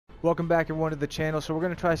Welcome back everyone to the channel. So we're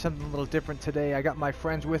going to try something a little different today. I got my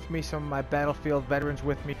friends with me, some of my Battlefield veterans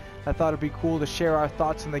with me. I thought it'd be cool to share our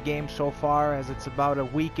thoughts on the game so far, as it's about a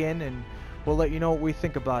week in, and we'll let you know what we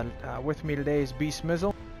think about it. With me today is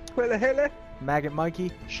BSmizzle,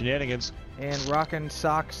 MaggotMikey, Shenanigans, and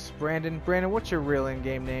Rockinsoxsince92. Brandon, what's your real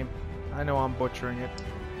in-game name? I know I'm butchering it.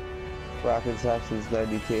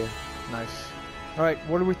 Rockinsoxsince92. Nice. Alright,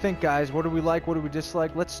 what do we think, guys? What do we like? What do we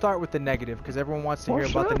dislike? Let's start with the negative, because everyone wants to hear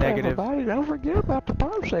about the negative. Everybody, don't forget about the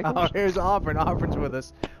popsicles. Oh, here's Auburn. Auburn's with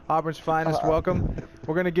us. AuburnsFinest, welcome.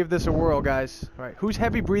 We're going to give this a whirl, guys. Alright, who's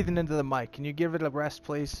heavy breathing into the mic? Can you give it a rest,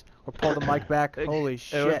 please? Or pull the mic back? Holy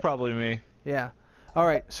shit. It was probably me. Yeah.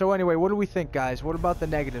 Alright, so anyway, what do we think, guys? What about the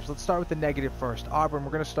negatives? Let's start with the negative first. Auburn,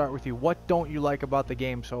 we're going to start with you. What don't you like about the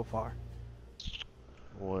game so far?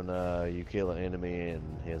 When you kill an enemy and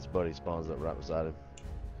his buddy spawns up right beside him.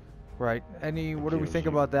 Right. What do we think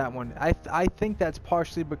about that one? I think that's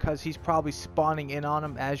partially because he's probably spawning in on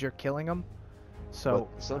him as you're killing him. So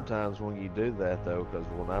but sometimes when you do that though, because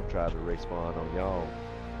when I've tried to respawn on y'all,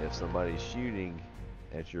 if somebody's shooting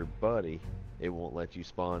at your buddy, it won't let you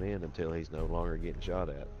spawn in until he's no longer getting shot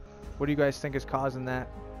at. What do you guys think is causing that?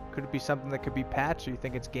 Could it be something that could be patched, or you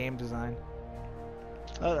think it's game design?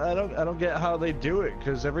 I don't get how they do it,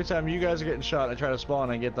 because every time you guys are getting shot, I try to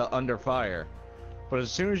spawn and get the under fire. But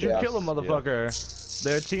as soon as you kill a motherfucker,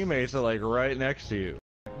 their teammates are like right next to you.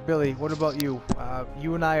 Billy, what about you?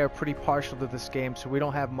 You and I are pretty partial to this game, so we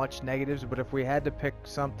don't have much negatives. But if we had to pick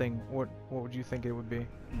something, what would you think it would be?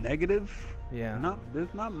 Negative? Yeah.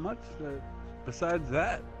 There's not much besides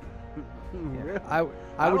that. Yeah. I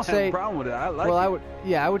would say. Have a problem with it. I like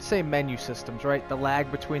it. I would say menu systems, right? The lag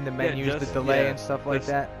between the menus, the delay, and stuff like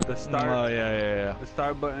that. The start. Oh yeah. The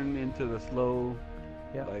start button into the slow.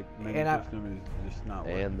 Yeah. Like menu system is just not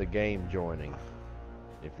working. And the game joining.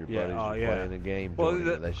 If your buddies are playing the game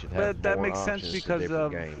joining, they should have that more makes sense options because to different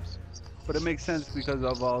of games. But it makes sense because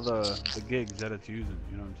of all the gigs that it's using.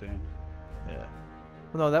 You know what I'm saying? Yeah.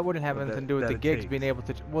 Well, no, that wouldn't have anything to do with the gigs takes. being able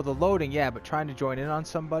to. Well, the loading, yeah, but trying to join in on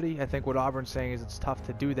somebody, I think what Auburn's saying is it's tough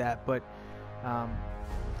to do that. But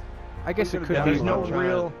I guess it could be. There's no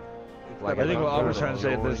real. Like I think what Auburn's trying to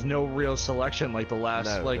say, there's no real selection like the last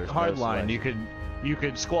hardline. You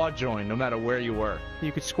could squad join no matter where you were.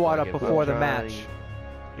 You could squad up before the match.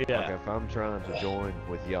 Yeah. Like if I'm trying to join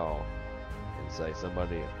with y'all, and say one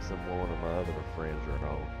of my other friends are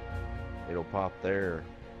on, it'll pop their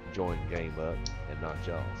join game up and not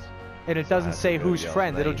y'all's. And it doesn't say who's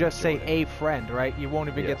friend. It'll just say a friend, right? You won't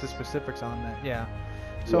even get the Yes. specifics on that. Yeah.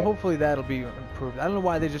 So hopefully that'll be improved. I don't know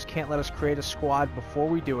why they just can't let us create a squad before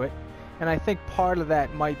we do it. And I think part of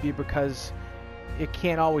that might be because it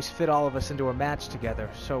can't always fit all of us into a match together.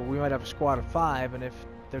 So we might have a squad of 5, and if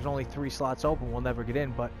there's only 3 slots open, we'll never get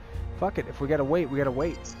in. But fuck it, if we gotta wait, we gotta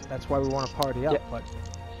wait. That's why we want to party up. But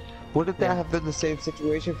wouldn't that have been the same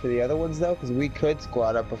situation for the other ones though? Because we could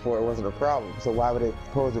squad up before it wasn't a problem. So why would it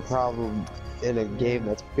pose a problem in a game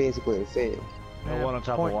that's basically the same? No one on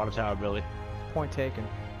top of Water Tower, Billy. Point taken.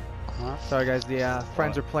 Sorry guys, the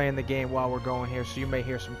friends are playing the game while we're going here, so you may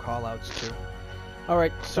hear some call-outs too.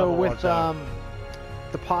 Alright, so with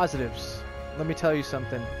the positives, let me tell you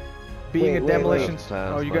something. Being a demolition...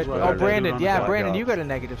 Oh, you got... Oh, Brandon, Brandon, you got a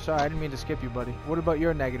negative. Sorry, I didn't mean to skip you, buddy. What about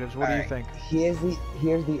your negatives? What do you think? Here's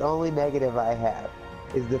the only negative I have,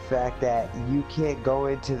 is the fact that you can't go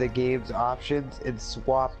into the game's options and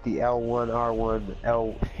swap the L1, R1,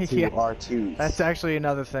 L2, R2s. That's actually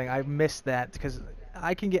another thing. I missed that, because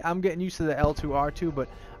I'm getting used to the L2, R2, but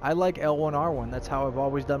I like L1, R1. That's how I've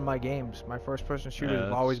always done my games. My first-person shooters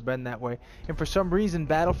have always been that way. And for some reason,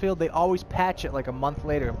 Battlefield, they always patch it like a month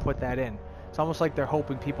later and put that in. It's almost like they're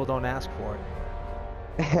hoping people don't ask for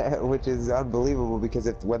it. Which is unbelievable,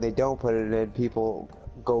 because when they don't put it in, people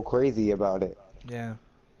go crazy about it. Yeah.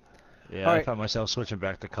 Yeah, I found myself switching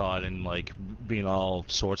back to COD and like being all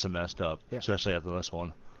sorts of messed up, especially after this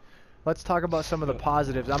one. Let's talk about some of the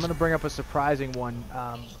positives. I'm going to bring up a surprising one.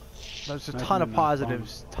 There's a ton of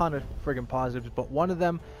positives, ton of friggin' positives, but one of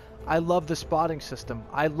them, I love the spotting system.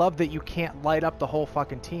 I love that you can't light up the whole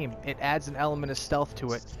fucking team. It adds an element of stealth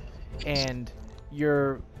to it, and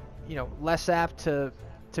you're, less apt to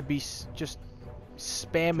be just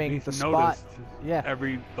spamming the spot. Yeah.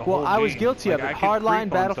 Well, I was guilty of it. Hardline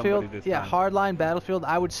Battlefield. Yeah, hardline Battlefield.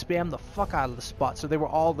 I would spam the fuck out of the spot, so they were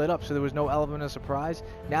all lit up, so there was no element of surprise.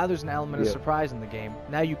 Now there's an element of surprise in the game.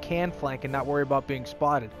 Now you can flank and not worry about being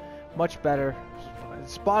spotted. Much better.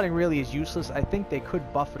 Spotting really is useless. I think they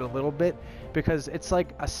could buff it a little bit, because it's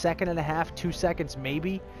like a second and a half, 2 seconds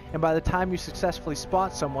maybe, and by the time you successfully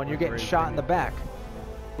spot someone, you're getting shot in the back.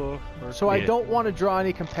 So I don't want to draw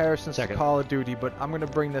any comparisons to Call of Duty, but I'm going to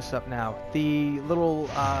bring this up now. The little,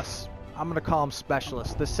 I'm going to call them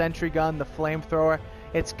specialists. The sentry gun, the flamethrower,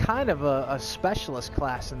 it's kind of a specialist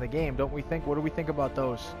class in the game, don't we think? What do we think about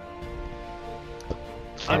those?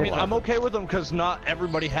 I mean, I'm okay with them because not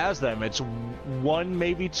everybody has them. It's 1,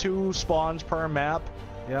 maybe 2 spawns per map.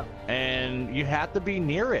 Yeah. And you have to be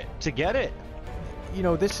near it to get it. You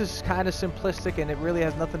know, this is kind of simplistic and it really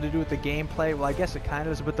has nothing to do with the gameplay. Well, I guess it kind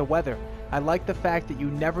of is with the weather. I like the fact that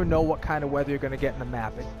you never know what kind of weather you're going to get in the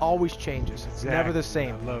map. It always changes. It's never the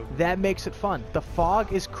same. That makes it fun. The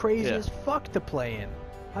fog is crazy as fuck to play in.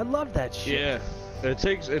 I love that shit. Yeah. It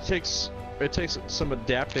takes some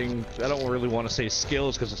adapting. I don't really want to say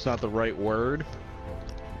skills because it's not the right word.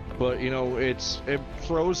 But you know, it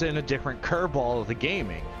throws in a different curveball of the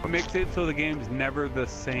gaming. It makes it so the game's never the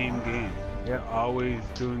same game. Yeah, always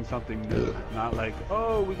doing something new. Not like,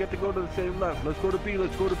 oh, we get to go to the same left. Let's go to B.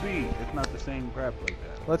 Let's go to B. It's not the same crap like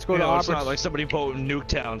that. Let's go to Auburn. It's not like somebody voting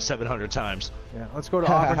Nuketown 700 times. Yeah, let's go to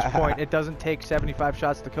Auburn's point. It doesn't take 75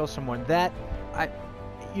 shots to kill someone.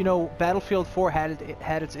 You know, Battlefield 4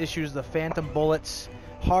 had its issues. The phantom bullets.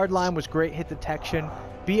 Hardline was great hit detection.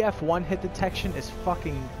 BF1 hit detection is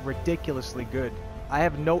fucking ridiculously good. I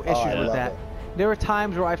have no issues with that. There are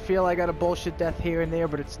times where I feel I got a bullshit death here and there,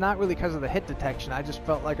 but it's not really because of the hit detection. I just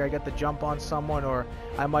felt like I got the jump on someone, or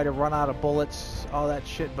I might have run out of bullets, all that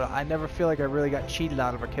shit, but I never feel like I really got cheated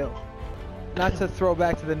out of a kill. Not to throw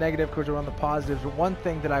back to the negative because we're on the positives, but one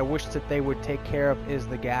thing that I wish that they would take care of is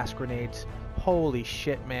the gas grenades. Holy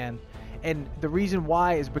shit, man. And the reason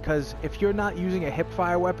why is because if you're not using a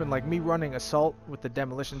hipfire weapon, like me running assault with the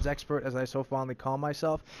demolitions expert, as I so fondly call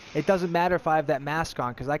myself, it doesn't matter if I have that mask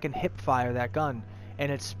on because I can hipfire that gun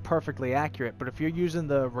and it's perfectly accurate. But if you're using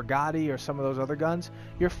the Regati or some of those other guns,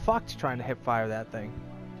 you're fucked trying to hipfire that thing.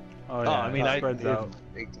 Oh, yeah, I mean,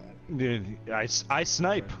 Dude, I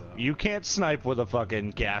snipe. You can't snipe with a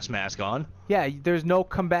fucking gas mask on. Yeah, there's no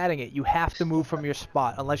combating it. You have to move from your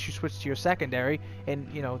spot unless you switch to your secondary, and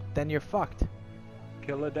you know, then you're fucked.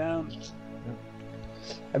 Kill it down.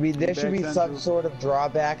 I mean, there should be some sort of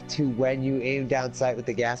drawback to when you aim down sight with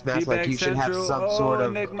the gas mask. Like you should have some sort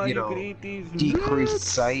of, you know, decreased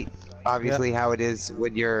sight. Obviously, how it is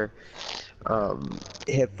when you're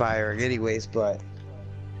hip firing, anyways. But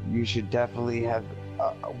you should definitely have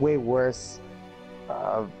way worse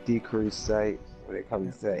decreased sight when it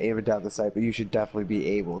comes to aiming down the sight, but you should definitely be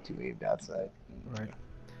able to aim down sight. Right.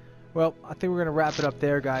 Well, I think we're going to wrap it up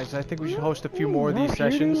there, guys. I think we should host a few more of these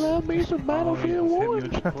sessions.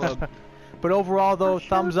 But overall, though,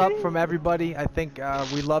 thumbs up from everybody. I think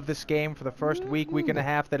we love this game for the first week and a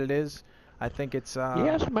half that it is. I think it's...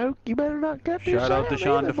 Yeah, Smoke, you better not cut this Shout out to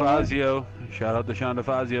Sean DeFazio. Shout out to Sean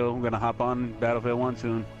DeFazio. I'm going to hop on Battlefield 1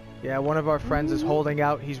 soon. Yeah, one of our friends is holding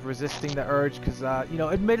out. He's resisting the urge because, you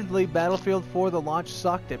know, admittedly, Battlefield 4, the launch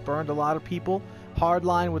sucked. It burned a lot of people.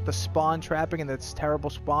 Hardline with the spawn trapping and its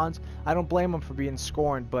terrible spawns. I don't blame him for being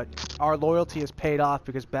scorned, but our loyalty has paid off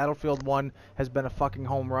because Battlefield 1 has been a fucking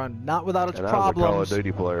home run. Not without its problems. I was a Call of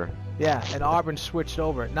Duty player. Yeah, and Auburn switched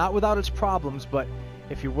over. Not without its problems, but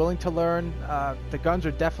if you're willing to learn, the guns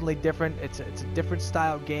are definitely different. It's a different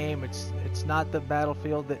style game. It's not the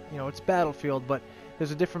Battlefield that, you know, it's Battlefield, but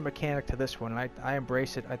there's a different mechanic to this one, and I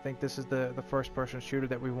embrace it. I think this is the first-person shooter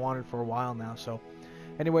that we've wanted for a while now. So,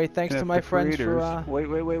 anyway, thanks to my friends for... Wait.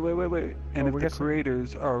 And if the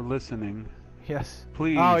creators are listening, yes,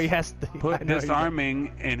 please yes, put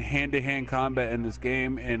disarming and hand-to-hand combat in this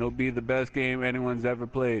game, and it'll be the best game anyone's ever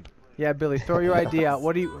played. Yeah, Billy, throw your idea out.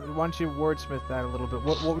 Why don't you wordsmith that a little bit?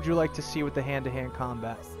 What would you like to see with the hand-to-hand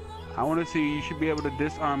combat? I want to see you should be able to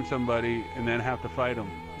disarm somebody and then have to fight them.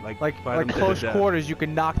 Like close quarters, you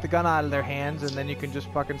can knock the gun out of their hands and then you can just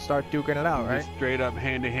fucking start duking it out, right? Just straight up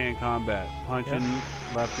hand-to-hand combat. Punching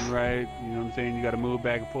left and right, you know what I'm saying? You gotta move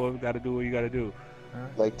back and forth, gotta do what you gotta do.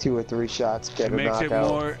 Like 2 or 3 shots, get a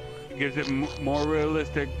knockout. Gives it more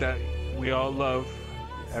realistic that we all love.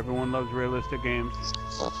 Everyone loves realistic games.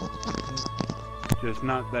 Just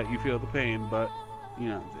not that you feel the pain, but you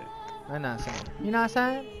know what I'm saying. You know what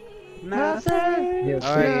I'm saying?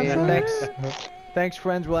 Alright, thanks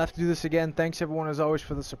friends, we'll have to do this again. Thanks everyone as always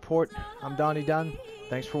for the support. I'm Donnie Dunn.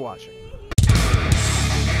 Thanks for watching.